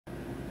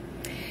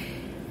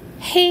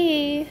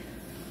Hey.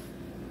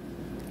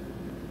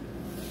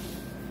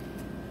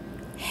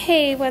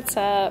 Hey, what's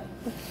up?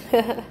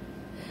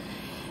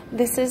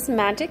 This is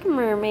Magic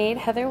Mermaid,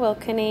 Heather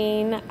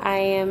Wilkening. I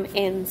am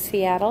in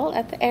Seattle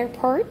at the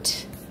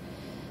airport,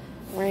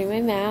 wearing my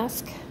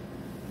mask.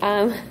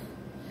 I'm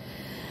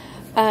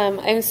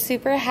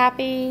super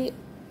happy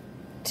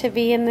to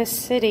be in this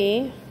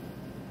city.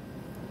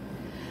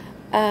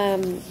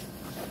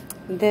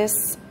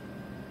 This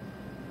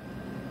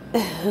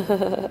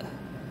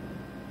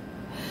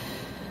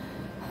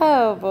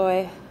oh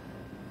boy.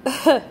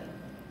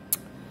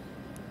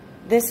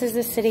 This is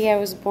the city I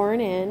was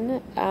born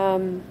in.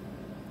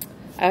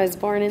 I was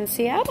born in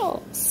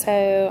Seattle,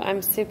 so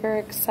I'm super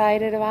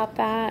excited about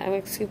that.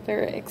 I'm super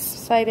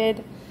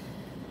excited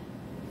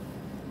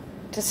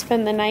to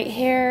spend the night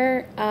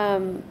here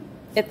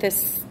at the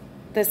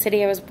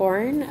city I was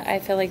born. I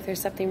feel like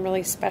there's something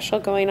really special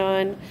going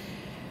on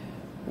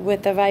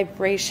with the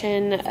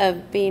vibration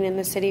of being in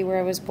the city where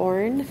I was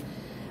born.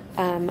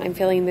 I'm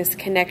feeling this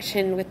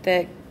connection with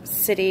the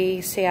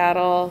city,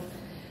 Seattle.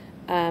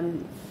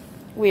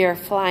 We are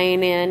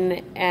flying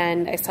in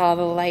and I saw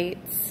the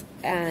lights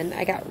and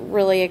I got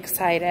really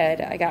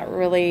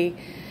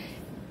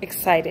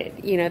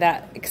excited. You know,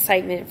 that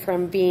excitement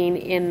from being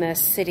in the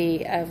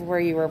city of where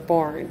you were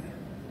born.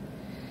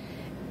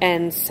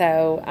 And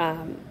so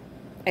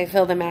I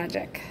feel the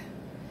magic.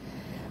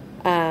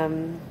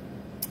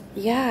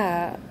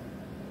 Yeah.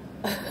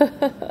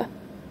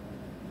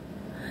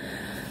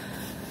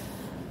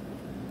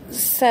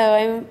 So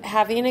I'm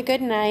having a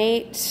good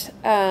night.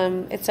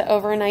 It's an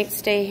overnight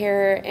stay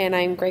here, and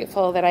I'm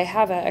grateful that I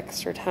have that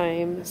extra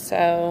time.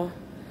 So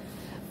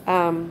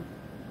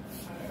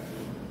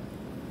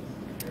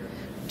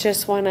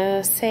just want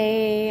to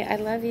say I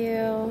love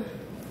you.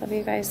 Love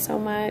you guys so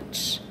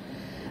much.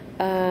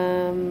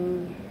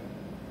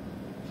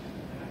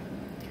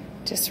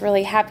 Just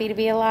really happy to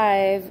be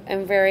alive.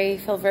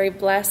 Feel very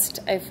blessed.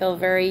 I feel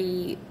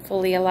very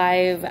fully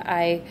alive.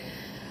 I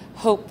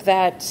hope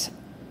that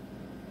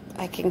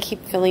I can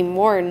keep feeling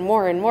more and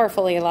more and more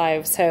fully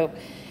alive. So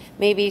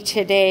maybe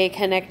today,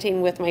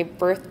 connecting with my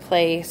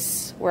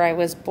birthplace where I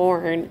was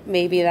born,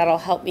 maybe that'll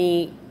help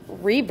me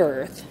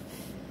rebirth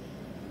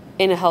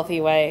in a healthy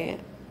way.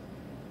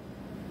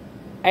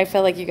 I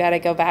feel like you got to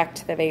go back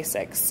to the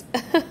basics.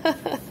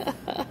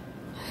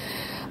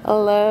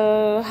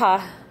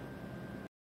 Aloha.